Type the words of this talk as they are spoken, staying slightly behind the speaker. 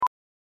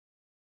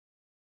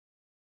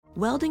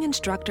Welding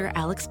instructor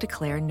Alex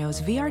DeClaire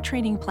knows VR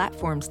training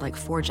platforms like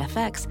Forge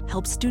FX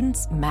help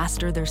students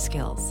master their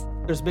skills.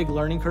 There's a big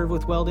learning curve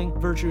with welding.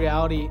 Virtual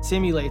reality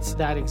simulates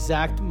that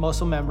exact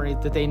muscle memory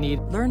that they need.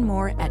 Learn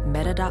more at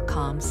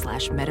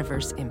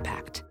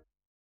meta.com/metaverseimpact.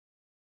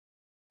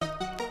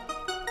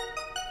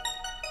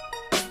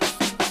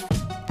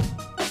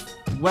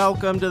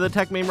 Welcome to the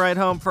Tech Meme Ride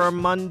Home for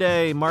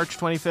Monday, March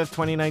 25th,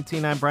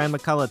 2019. I'm Brian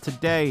McCullough.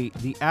 Today,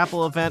 the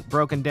Apple event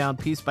broken down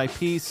piece by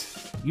piece.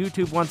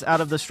 YouTube wants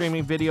out of the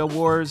streaming video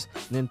wars.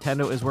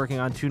 Nintendo is working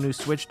on 2 new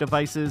Switch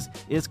devices.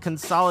 Is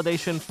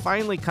consolidation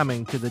finally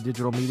coming to the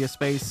digital media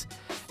space?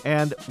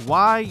 And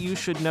why you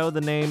should know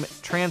the name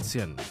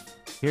Transsion.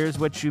 Here's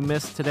what you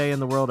missed today in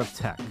the world of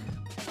tech.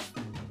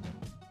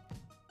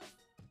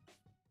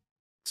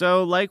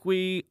 So like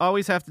we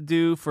always have to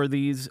do for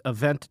these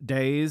event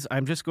days,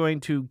 I'm just going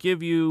to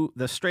give you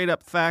the straight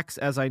up facts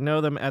as I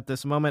know them at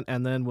this moment,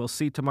 and then we'll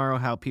see tomorrow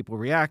how people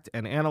react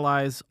and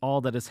analyze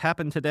all that has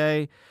happened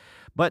today.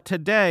 But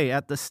today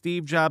at the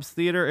Steve Jobs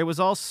Theater, it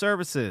was all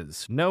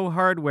services, no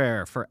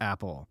hardware for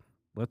Apple.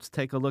 Let's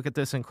take a look at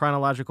this in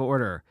chronological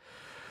order.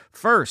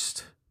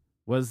 First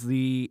was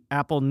the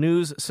Apple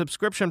News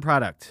subscription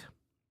product.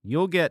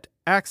 You'll get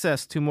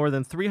access to more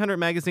than 300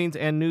 magazines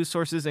and news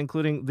sources,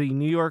 including The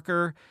New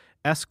Yorker,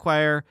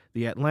 Esquire,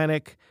 The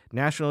Atlantic,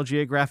 National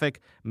Geographic,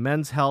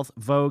 Men's Health,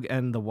 Vogue,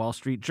 and The Wall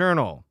Street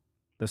Journal.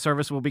 The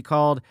service will be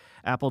called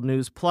Apple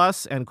News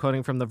Plus, and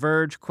quoting from The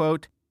Verge,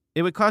 quote,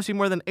 "It would cost you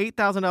more than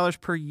 $8,000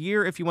 per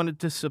year if you wanted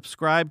to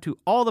subscribe to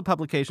all the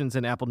publications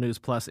in Apple News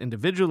Plus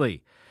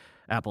individually,"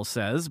 Apple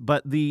says,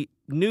 but the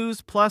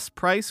News Plus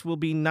price will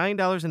be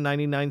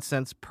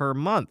 $9.99 per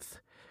month.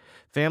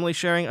 Family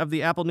sharing of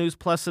the Apple News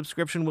Plus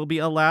subscription will be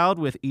allowed,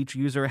 with each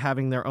user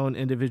having their own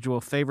individual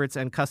favorites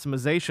and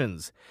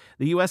customizations.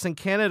 The US and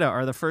Canada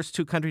are the first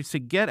 2 countries to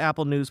get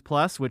Apple News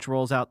Plus, which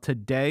rolls out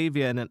today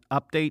via an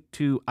update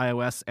to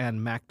iOS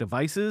and Mac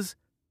devices.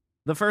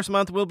 The first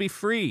month will be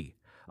free.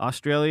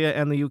 Australia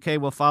and the UK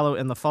will follow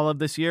in the fall of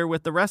this year,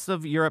 with the rest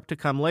of Europe to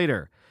come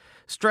later.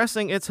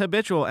 Stressing its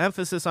habitual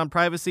emphasis on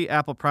privacy,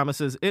 Apple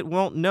promises it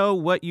won't know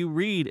what you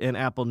read in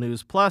Apple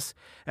News Plus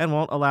and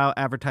won't allow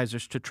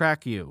advertisers to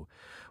track you.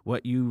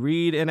 What you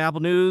read in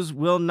Apple News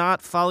will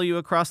not follow you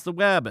across the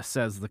web,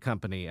 says the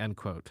company, end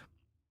quote.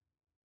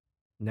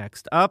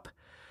 Next up,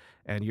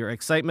 and your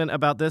excitement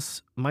about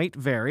this might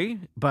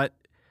vary, but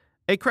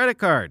a credit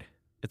card.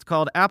 It's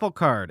called Apple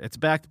Card. It's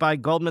backed by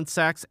Goldman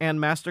Sachs and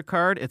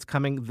MasterCard. It's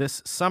coming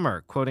this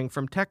summer, quoting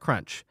from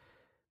TechCrunch.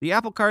 The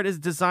Apple Card is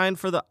designed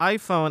for the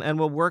iPhone and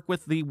will work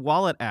with the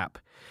Wallet app.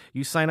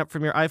 You sign up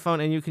from your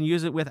iPhone and you can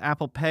use it with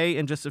Apple Pay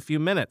in just a few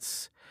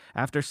minutes.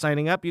 After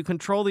signing up, you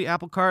control the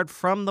Apple Card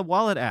from the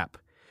Wallet app.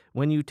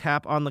 When you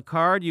tap on the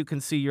card, you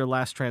can see your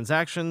last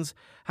transactions,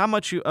 how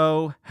much you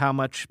owe, how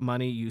much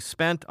money you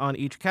spent on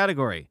each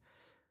category.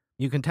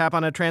 You can tap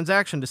on a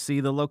transaction to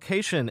see the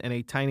location in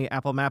a tiny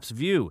Apple Maps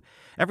view.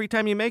 Every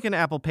time you make an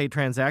Apple Pay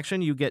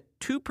transaction, you get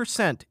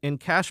 2% in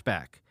cash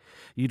back.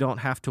 You don't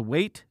have to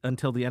wait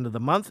until the end of the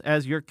month,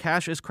 as your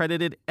cash is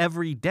credited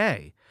every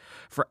day.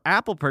 For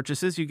Apple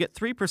purchases, you get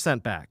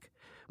 3% back.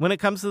 When it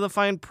comes to the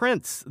fine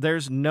prints,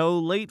 there's no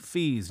late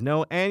fees,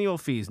 no annual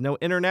fees, no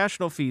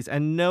international fees,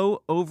 and no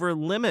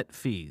over-limit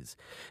fees.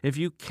 If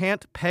you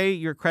can't pay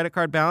your credit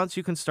card balance,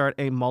 you can start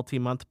a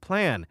multi-month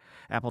plan.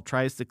 Apple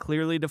tries to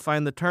clearly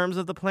define the terms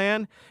of the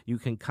plan. You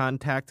can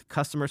contact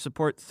customer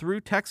support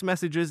through text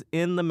messages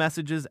in the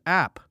Messages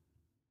app.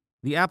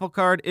 The Apple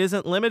Card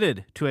isn't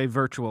limited to a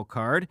virtual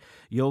card.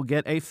 You'll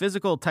get a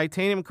physical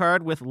titanium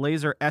card with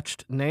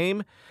laser-etched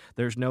name.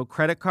 There's no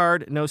credit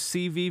card, no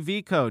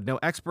CVV code, no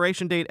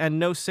expiration date, and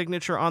no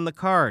signature on the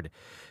card.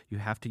 You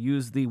have to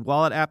use the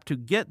Wallet app to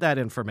get that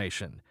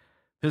information.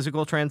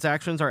 Physical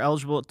transactions are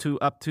eligible to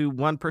up to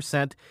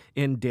 1%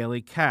 in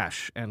daily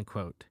cash, end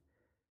quote.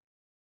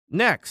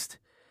 Next,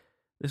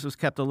 this was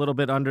kept a little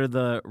bit under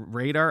the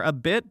radar a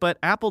bit, but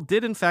Apple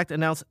did in fact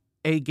announce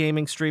a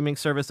gaming streaming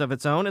service of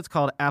its own. It's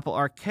called Apple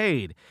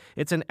Arcade.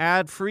 It's an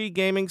ad-free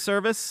gaming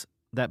service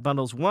that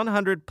bundles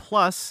 100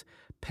 plus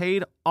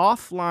paid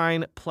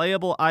offline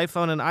playable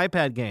iPhone and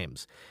iPad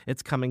games.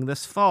 It's coming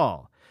this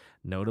fall.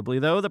 Notably,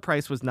 though, the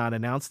price was not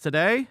announced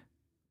today.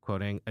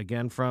 Quoting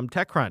again from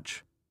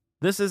TechCrunch.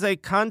 This is a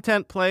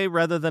content play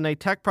rather than a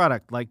tech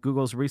product like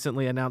Google's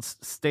recently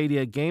announced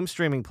Stadia game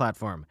streaming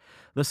platform.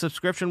 The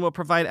subscription will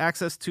provide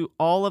access to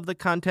all of the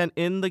content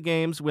in the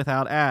games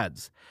without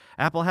ads.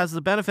 Apple has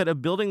the benefit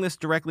of building this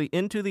directly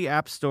into the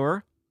App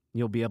Store.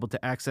 You'll be able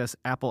to access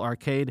Apple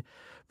Arcade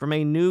from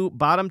a new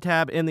bottom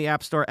tab in the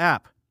App Store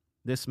app.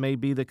 This may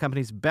be the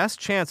company's best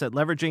chance at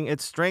leveraging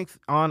its strength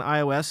on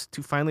iOS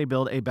to finally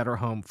build a better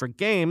home for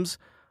games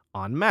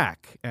on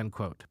Mac, end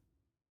quote.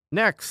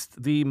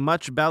 Next, the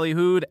much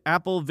ballyhooed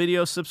Apple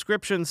Video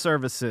subscription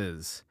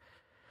services.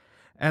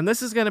 And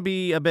this is going to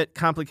be a bit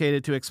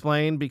complicated to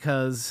explain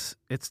because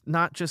it's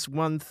not just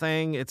one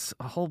thing, it's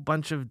a whole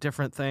bunch of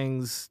different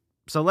things.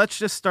 So let's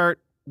just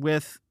start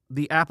with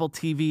the Apple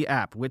TV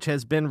app, which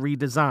has been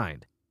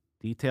redesigned.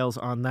 Details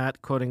on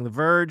that, quoting The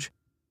Verge.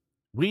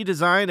 We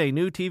designed a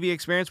new TV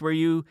experience where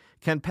you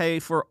can pay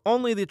for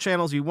only the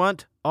channels you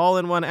want, all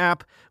in one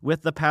app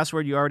with the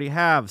password you already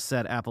have,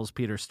 said Apple's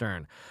Peter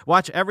Stern.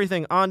 Watch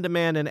everything on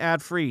demand and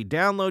ad-free.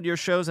 Download your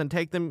shows and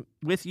take them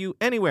with you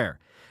anywhere.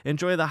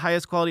 Enjoy the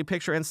highest quality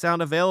picture and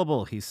sound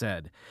available, he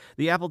said.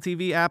 The Apple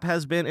TV app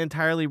has been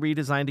entirely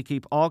redesigned to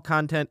keep all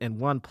content in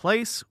one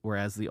place,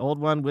 whereas the old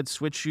one would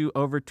switch you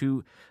over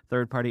to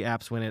third-party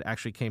apps when it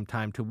actually came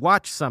time to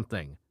watch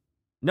something.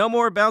 No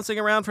more bouncing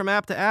around from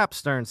app to app,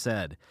 Stern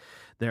said.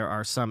 There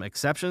are some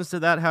exceptions to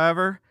that,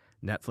 however.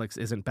 Netflix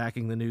isn't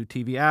backing the new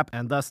TV app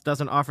and thus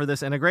doesn't offer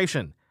this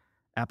integration.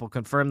 Apple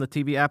confirmed the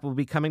TV app will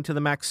be coming to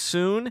the Mac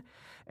soon,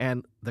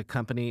 and the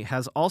company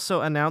has also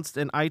announced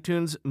an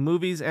iTunes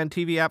Movies and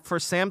TV app for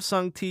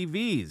Samsung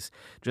TVs,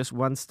 just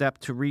one step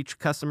to reach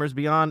customers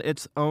beyond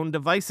its own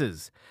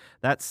devices.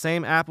 That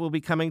same app will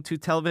be coming to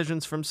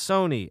televisions from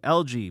Sony,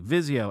 LG,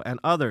 Vizio, and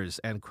others,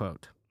 end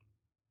quote.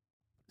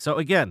 So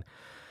again,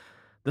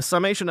 the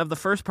summation of the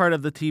first part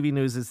of the TV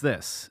news is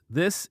this.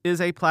 This is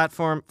a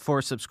platform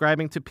for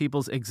subscribing to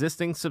people's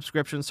existing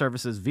subscription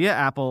services via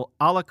Apple,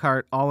 a la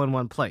carte, all in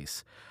one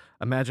place.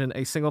 Imagine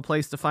a single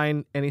place to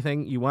find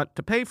anything you want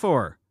to pay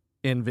for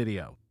in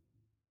video.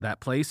 That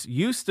place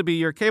used to be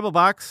your cable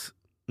box.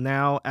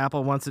 Now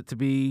Apple wants it to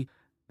be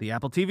the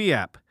Apple TV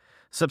app.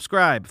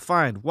 Subscribe,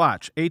 find,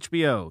 watch,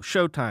 HBO,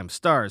 Showtime,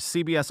 Starz,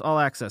 CBS All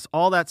Access,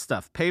 all that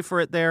stuff. Pay for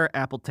it there.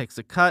 Apple takes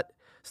a cut.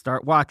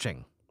 Start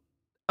watching.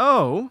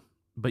 Oh,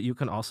 but you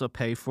can also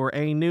pay for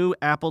a new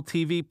Apple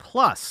TV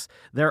Plus,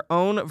 their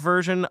own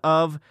version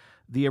of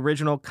the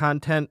original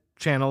content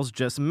channels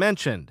just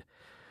mentioned.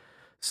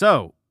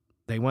 So,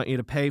 they want you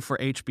to pay for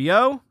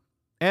HBO,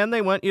 and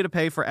they want you to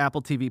pay for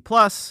Apple TV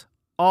Plus,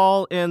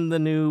 all in the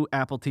new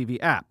Apple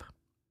TV app.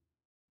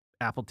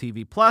 Apple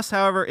TV Plus,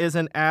 however, is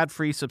an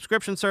ad-free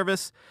subscription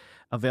service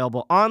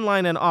available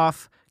online and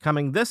off,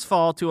 coming this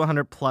fall to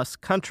 100-plus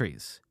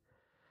countries.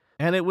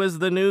 And it was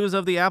the news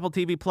of the Apple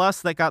TV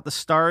Plus that got the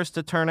stars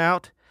to turn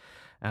out,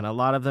 and a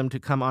lot of them to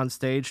come on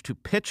stage to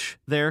pitch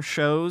their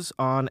shows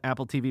on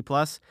Apple TV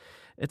Plus.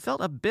 It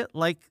felt a bit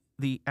like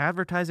the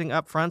advertising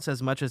upfronts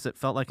as much as it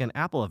felt like an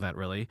Apple event,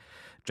 really.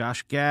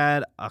 Josh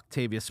Gad,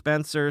 Octavia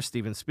Spencer,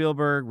 Steven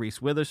Spielberg,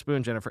 Reese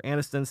Witherspoon, Jennifer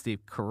Aniston,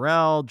 Steve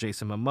Carell,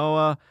 Jason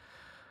Momoa.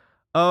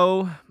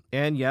 Oh,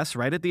 and yes,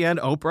 right at the end,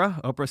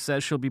 Oprah. Oprah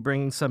says she'll be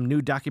bringing some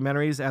new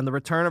documentaries and the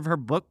return of her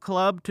book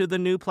club to the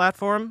new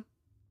platform.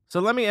 So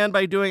let me end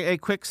by doing a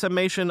quick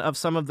summation of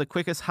some of the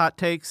quickest hot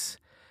takes,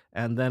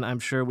 and then I'm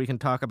sure we can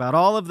talk about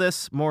all of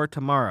this more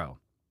tomorrow.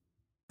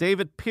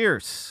 David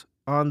Pierce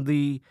on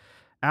the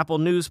Apple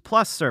News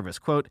Plus service,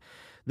 quote,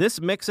 "This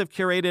mix of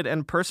curated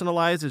and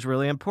personalized is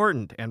really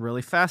important and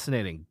really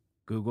fascinating.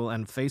 Google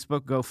and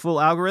Facebook go full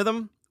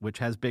algorithm, which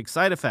has big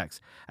side effects.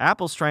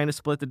 Apple's trying to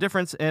split the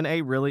difference in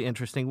a really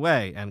interesting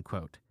way," end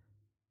quote.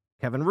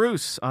 Kevin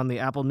Roos on the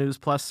Apple News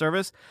Plus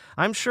service,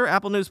 "I'm sure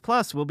Apple News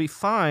Plus will be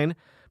fine,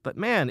 but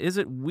man, is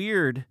it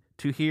weird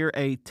to hear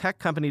a tech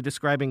company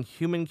describing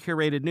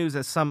human-curated news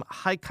as some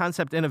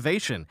high-concept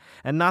innovation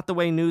and not the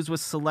way news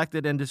was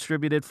selected and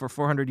distributed for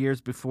 400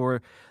 years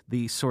before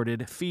the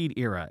sorted feed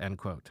era," end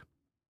quote.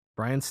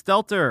 Brian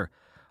Stelter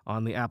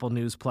on the Apple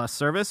News Plus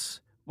service,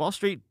 Wall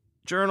Street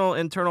Journal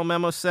internal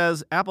memo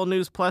says Apple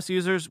News Plus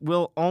users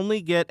will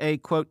only get a,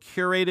 quote,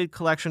 curated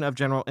collection of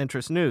general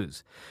interest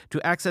news.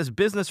 To access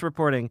business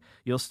reporting,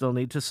 you'll still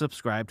need to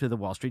subscribe to the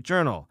Wall Street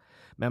Journal.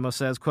 Memo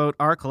says, quote,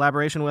 "Our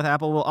collaboration with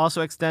Apple will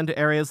also extend to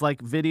areas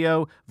like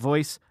video,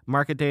 voice,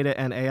 market data,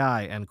 and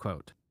AI," end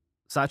quote.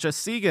 Sacha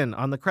Segan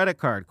on the credit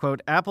card,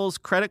 quote, "Apple's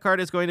credit card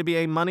is going to be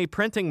a money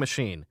printing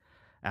machine.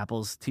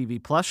 Apple's TV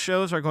Plus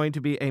shows are going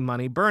to be a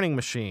money burning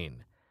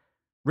machine."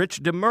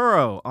 Rich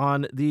DeMuro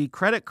on the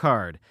credit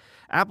card.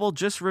 Apple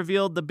just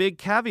revealed the big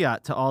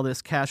caveat to all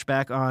this cash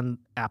back on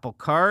Apple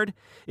Card.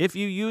 If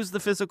you use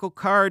the physical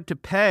card to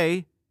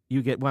pay,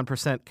 you get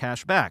 1%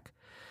 cash back.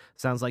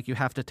 Sounds like you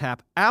have to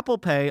tap Apple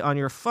Pay on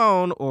your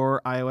phone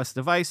or iOS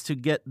device to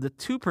get the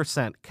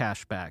 2%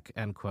 cash back,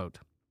 end quote.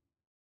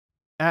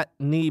 At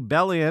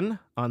Nebellion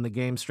on the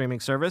game streaming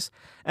service,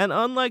 and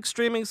unlike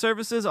streaming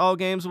services, all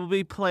games will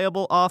be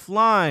playable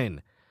offline.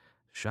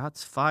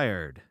 Shots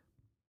fired.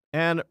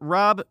 And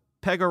Rob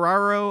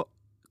Pegararo,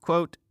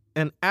 quote,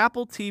 "An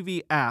Apple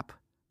TV app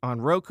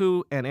on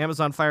Roku and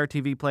Amazon Fire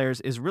TV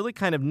players is really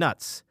kind of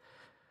nuts.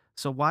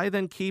 So why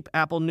then keep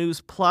Apple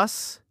News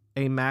Plus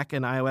a Mac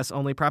and iOS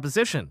only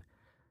proposition?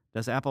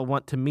 Does Apple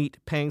want to meet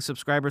paying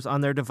subscribers on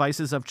their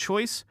devices of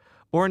choice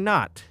or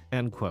not?"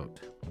 End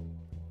quote.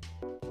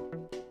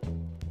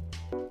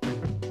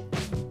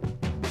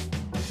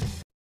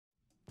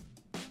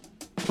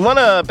 Want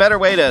a better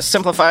way to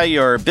simplify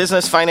your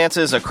business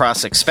finances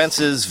across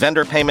expenses,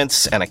 vendor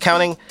payments, and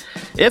accounting?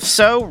 If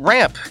so,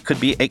 Ramp could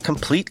be a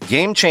complete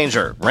game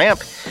changer.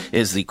 Ramp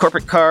is the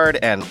corporate card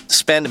and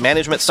spend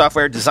management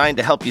software designed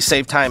to help you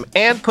save time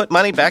and put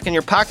money back in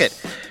your pocket.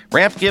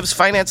 Ramp gives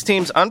finance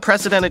teams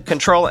unprecedented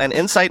control and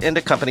insight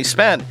into company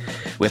spend.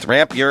 With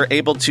Ramp, you're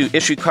able to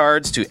issue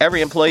cards to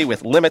every employee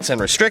with limits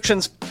and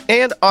restrictions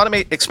and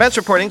automate expense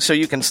reporting so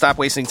you can stop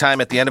wasting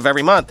time at the end of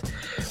every month.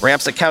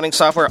 Ramp's accounting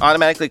software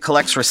automatically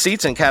collects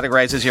receipts and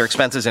categorizes your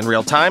expenses in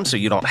real time so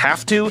you don't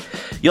have to.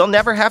 You'll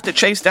never have to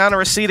chase down a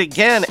receipt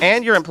again,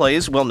 and your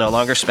employees will no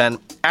longer spend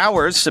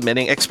hours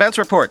submitting expense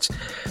reports.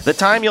 The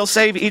time you'll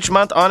save each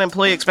month on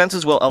employee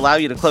expenses will allow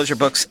you to close your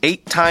books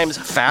 8 times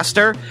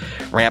faster.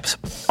 Ramp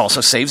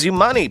also saves you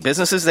money.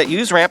 Businesses that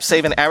use Ramp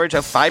save an average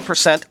of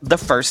 5% the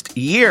first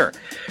year.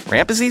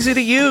 Ramp is easy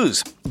to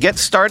use. Get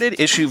started,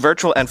 issue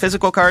virtual and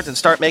physical cards, and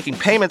start making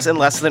payments in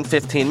less than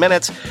 15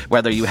 minutes,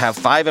 whether you have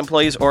 5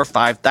 employees or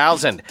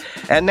 5,000.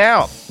 And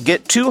now,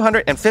 get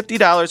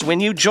 $250 when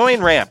you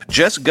join Ramp.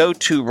 Just go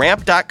to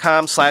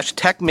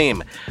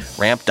ramp.com/techmeme.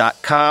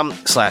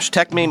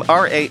 Ramp.com/techmeme,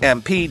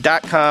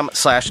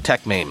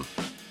 ramp.com/techmeme.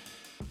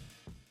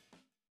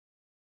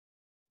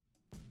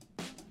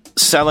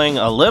 Selling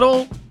a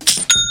little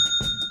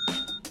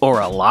or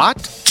a lot?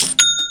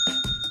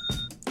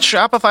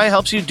 Shopify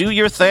helps you do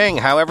your thing,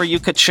 however you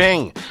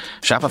ka-ching.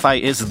 Shopify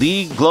is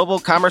the global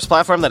commerce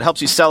platform that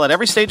helps you sell at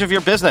every stage of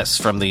your business,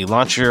 from the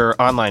launch your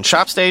online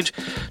shop stage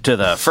to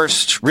the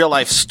first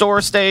real-life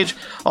store stage,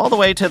 all the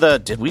way to the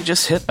did we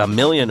just hit 1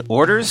 million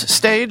orders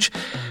stage.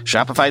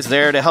 Shopify's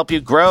there to help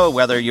you grow,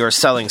 whether you're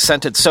selling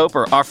scented soap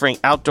or offering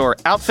outdoor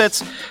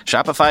outfits.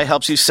 Shopify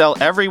helps you sell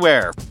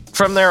everywhere.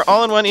 From their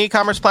all-in-one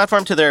e-commerce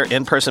platform to their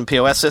in-person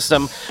POS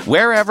system,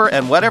 wherever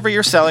and whatever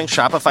you're selling,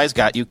 Shopify's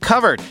got you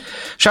covered.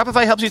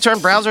 Shopify helps you turn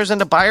browsers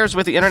into buyers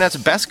with the internet's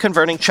best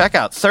converting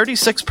checkout,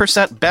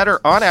 36%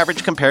 better on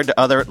average compared to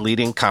other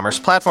leading commerce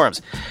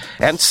platforms.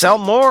 And sell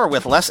more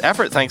with less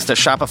effort thanks to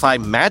Shopify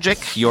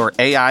Magic, your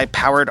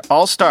AI-powered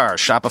all-star.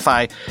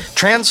 Shopify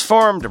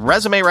transformed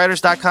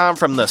ResumeWriters.com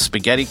from the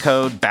spaghetti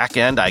code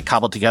backend I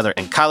cobbled together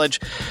in college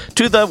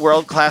to the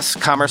world-class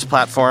commerce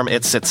platform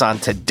it sits on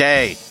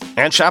today.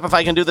 And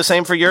Shopify can do the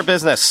same for your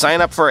business. Sign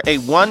up for a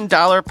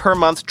 $1 per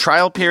month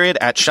trial period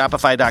at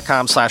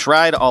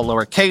shopify.com/ride, all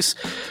lowercase.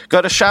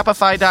 Go to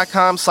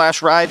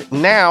shopify.com/ride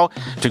now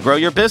to grow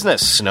your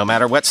business, no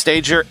matter what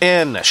stage you're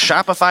in.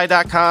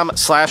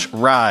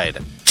 Shopify.com/ride.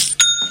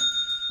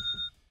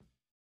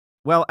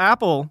 Well,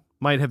 Apple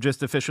might have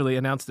just officially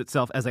announced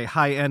itself as a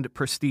high-end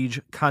prestige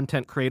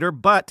content creator,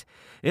 but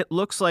it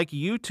looks like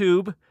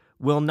YouTube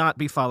will not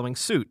be following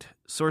suit.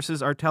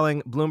 Sources are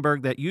telling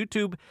Bloomberg that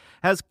YouTube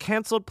has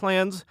canceled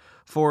plans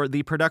for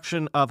the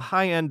production of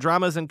high-end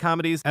dramas and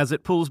comedies as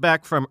it pulls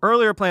back from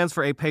earlier plans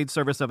for a paid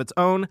service of its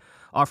own,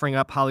 offering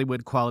up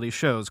Hollywood-quality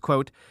shows.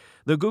 Quote,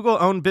 "The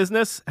Google-owned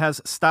business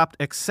has stopped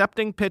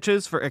accepting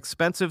pitches for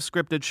expensive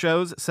scripted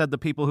shows," said the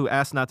people who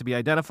asked not to be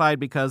identified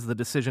because the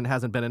decision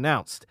hasn't been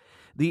announced.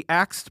 The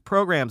axed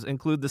programs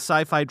include the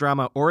sci-fi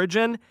drama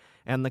Origin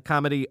and the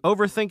comedy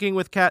Overthinking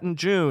with Kat and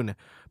June,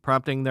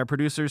 prompting their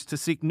producers to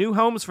seek new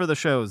homes for the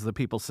shows, the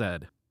people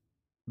said.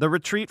 The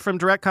retreat from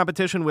direct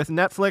competition with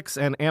Netflix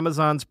and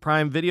Amazon's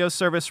Prime Video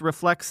service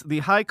reflects the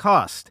high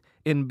cost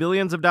in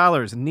billions of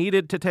dollars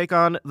needed to take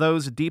on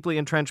those deeply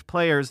entrenched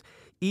players,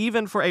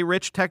 even for a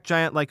rich tech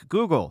giant like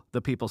Google,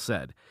 the people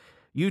said.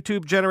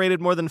 YouTube generated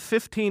more than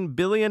 $15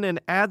 billion in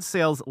ad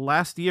sales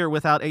last year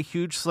without a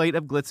huge slate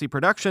of glitzy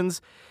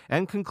productions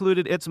and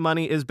concluded its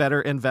money is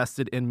better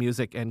invested in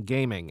music and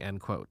gaming,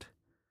 end quote.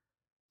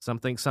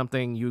 Something,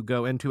 you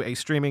go into a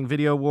streaming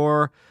video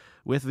war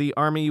with the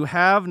army you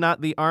have,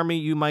 not the army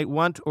you might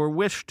want or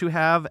wish to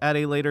have at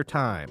a later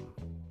time.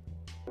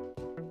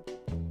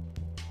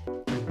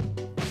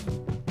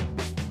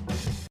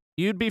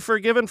 You'd be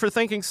forgiven for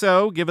thinking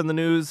so, given the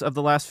news of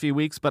the last few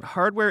weeks, but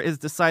hardware is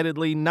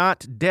decidedly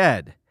not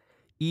dead,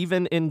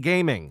 even in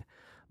gaming.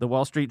 The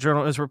Wall Street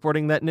Journal is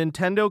reporting that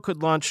Nintendo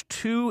could launch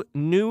 2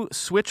 new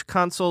Switch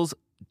consoles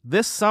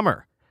this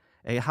summer,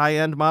 a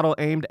high-end model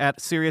aimed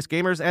at serious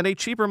gamers and a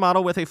cheaper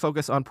model with a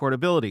focus on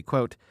portability.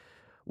 Quote,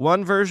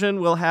 "One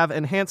version will have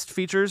enhanced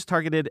features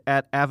targeted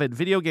at avid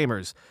video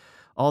gamers,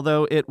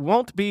 although it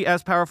won't be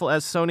as powerful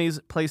as Sony's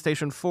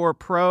PlayStation 4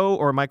 Pro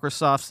or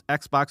Microsoft's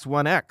Xbox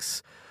One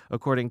X,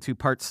 according to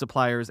parts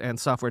suppliers and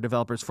software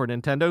developers for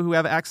Nintendo who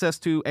have access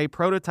to a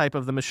prototype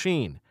of the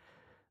machine.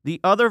 The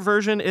other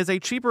version is a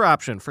cheaper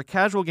option for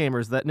casual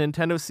gamers that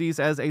Nintendo sees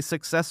as a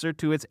successor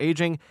to its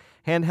aging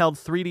handheld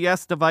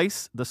 3DS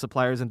device, the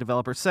suppliers and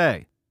developers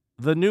say.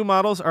 The new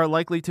models are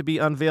likely to be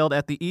unveiled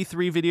at the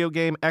E3 Video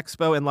Game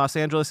Expo in Los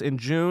Angeles in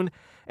June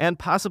and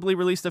possibly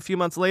released a few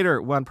months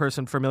later, one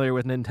person familiar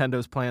with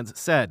Nintendo's plans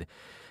said.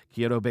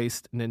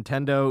 Kyoto-based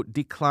Nintendo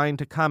declined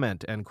to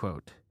comment, end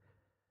quote.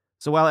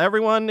 So while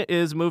everyone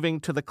is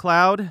moving to the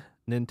cloud,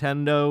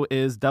 Nintendo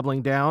is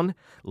doubling down,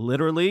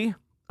 literally,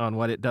 on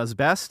what it does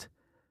best.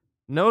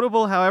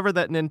 Notable, however,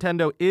 that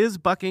Nintendo is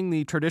bucking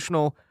the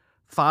traditional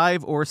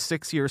 5 or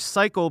 6 year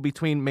cycle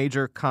between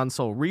major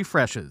console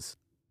refreshes.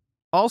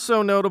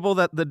 Also notable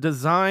that the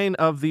design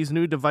of these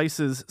new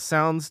devices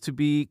sounds to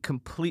be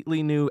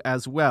completely new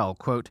as well.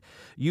 Quote,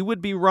 "You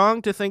would be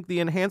wrong to think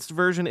the enhanced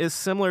version is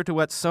similar to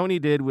what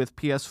Sony did with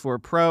PS4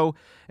 Pro,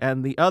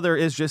 and the other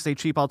is just a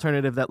cheap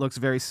alternative that looks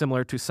very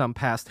similar to some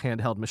past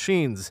handheld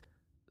machines,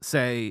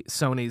 say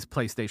Sony's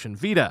PlayStation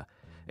Vita,"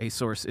 a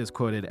source is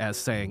quoted as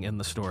saying in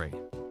the story.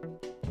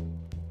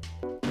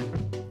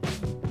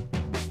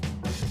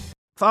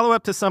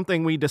 Follow-up to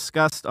something we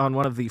discussed on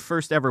one of the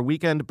first ever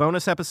weekend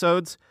bonus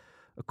episodes.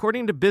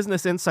 According to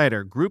Business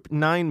Insider, Group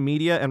 9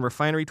 Media and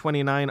Refinery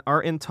 29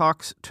 are in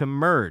talks to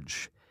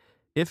merge.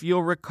 If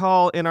you'll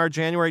recall, in our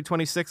January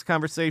 26th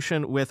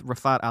conversation with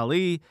Rafat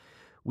Ali,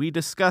 we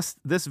discussed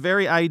this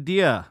very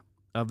idea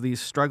of these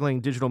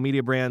struggling digital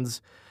media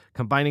brands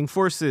combining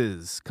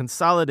forces,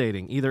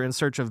 consolidating, either in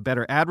search of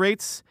better ad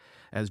rates,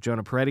 as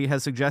Jonah Peretti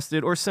has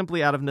suggested, or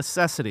simply out of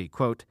necessity.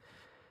 Quote,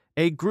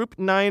 "A Group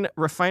 9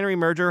 refinery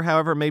merger,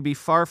 however, may be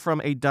far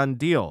from a done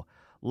deal.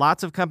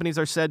 Lots of companies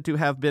are said to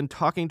have been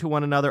talking to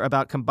one another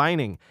about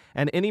combining,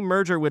 and any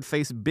merger would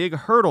face big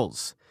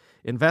hurdles.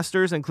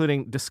 Investors,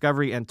 including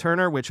Discovery and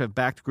Turner, which have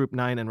backed Group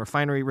 9 and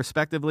Refinery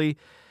respectively,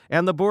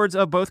 and the boards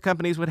of both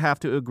companies would have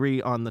to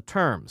agree on the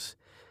terms.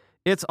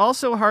 It's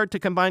also hard to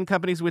combine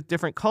companies with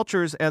different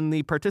cultures, and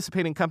the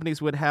participating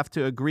companies would have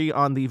to agree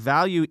on the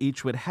value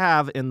each would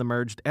have in the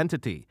merged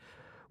entity.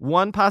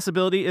 One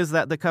possibility is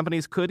that the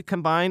companies could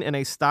combine in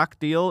a stock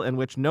deal in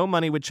which no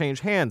money would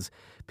change hands,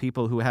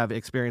 people who have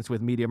experience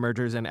with media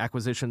mergers and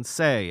acquisitions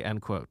say,"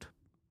 end quote.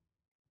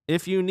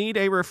 If you need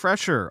a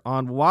refresher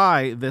on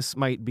why this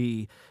might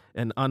be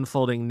an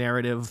unfolding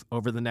narrative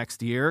over the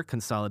next year,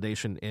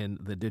 consolidation in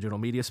the digital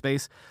media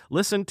space,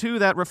 listen to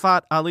that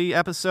Rafat Ali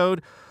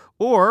episode,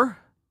 or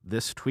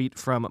this tweet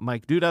from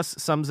Mike Dudas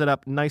sums it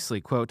up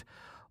nicely. Quote,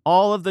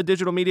 "All of the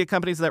digital media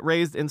companies that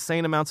raised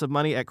insane amounts of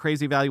money at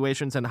crazy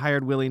valuations and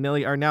hired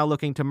willy-nilly are now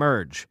looking to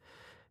merge.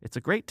 It's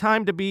a great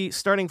time to be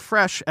starting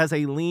fresh as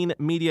a lean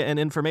media and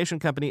information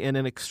company in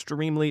an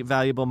extremely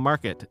valuable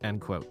market,"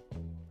 end quote.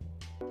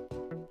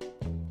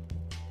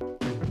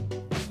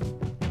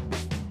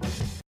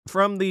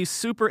 From the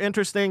super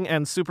interesting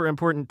and super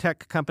important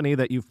tech company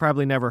that you've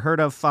probably never heard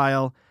of,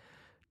 File,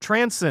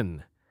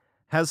 Transsion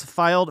has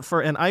filed for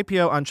an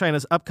IPO on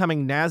China's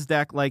upcoming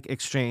NASDAQ-like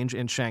exchange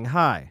in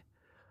Shanghai.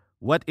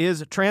 What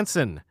is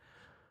Transsion?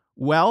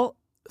 Well,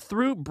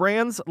 through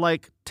brands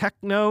like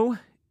Tecno,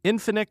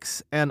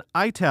 Infinix, and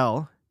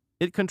itel,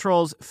 it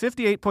controls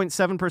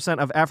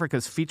 58.7% of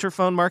Africa's feature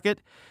phone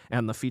market,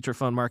 and the feature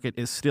phone market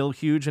is still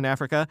huge in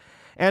Africa,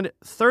 and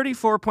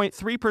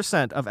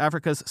 34.3% of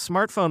Africa's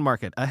smartphone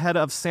market, ahead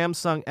of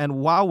Samsung and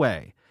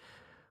Huawei,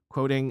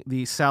 quoting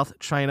the South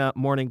China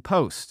Morning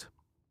Post.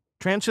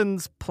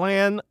 Transsion's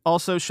plan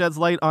also sheds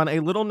light on a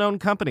little-known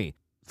company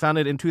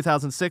founded in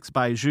 2006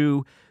 by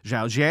Zhu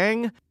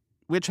Zhaojiang,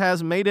 which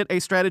has made it a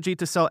strategy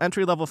to sell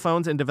entry-level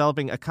phones in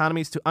developing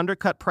economies to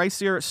undercut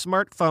pricier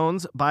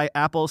smartphones by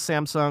Apple,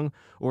 Samsung,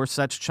 or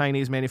such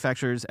Chinese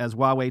manufacturers as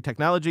Huawei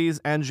Technologies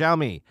and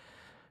Xiaomi.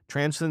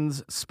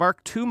 Transsion's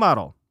Spark 2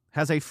 model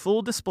has a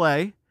full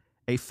display,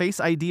 a Face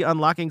ID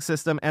unlocking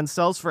system, and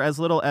sells for as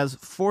little as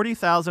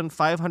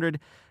 40,500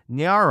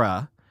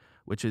 Naira,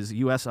 which is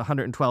US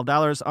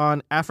 $112,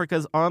 on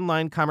Africa's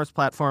online commerce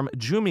platform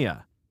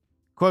Jumia.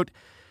 Quote,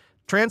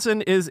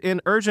 "Transsion is in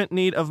urgent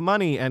need of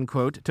money," end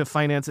quote, "to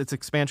finance its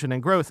expansion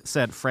and growth,"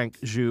 said Frank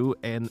Zhu,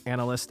 an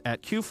analyst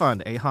at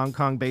QFund, a Hong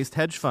Kong-based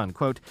hedge fund.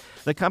 Quote,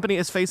 "The company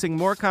is facing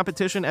more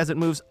competition as it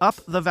moves up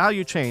the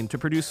value chain to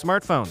produce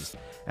smartphones,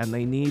 and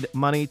they need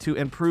money to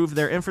improve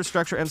their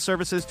infrastructure and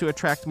services to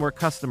attract more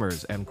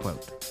customers," end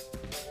quote.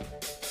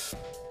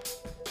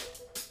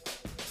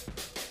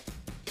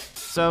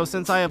 So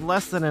since I have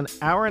less than an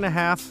hour and a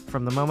half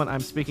from the moment I'm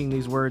speaking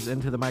these words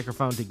into the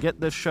microphone to get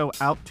this show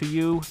out to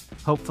you,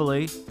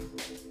 hopefully,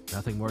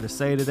 nothing more to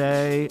say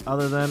today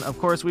other than, of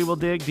course, we will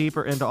dig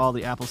deeper into all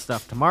the Apple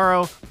stuff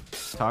tomorrow.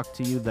 Talk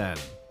to you then.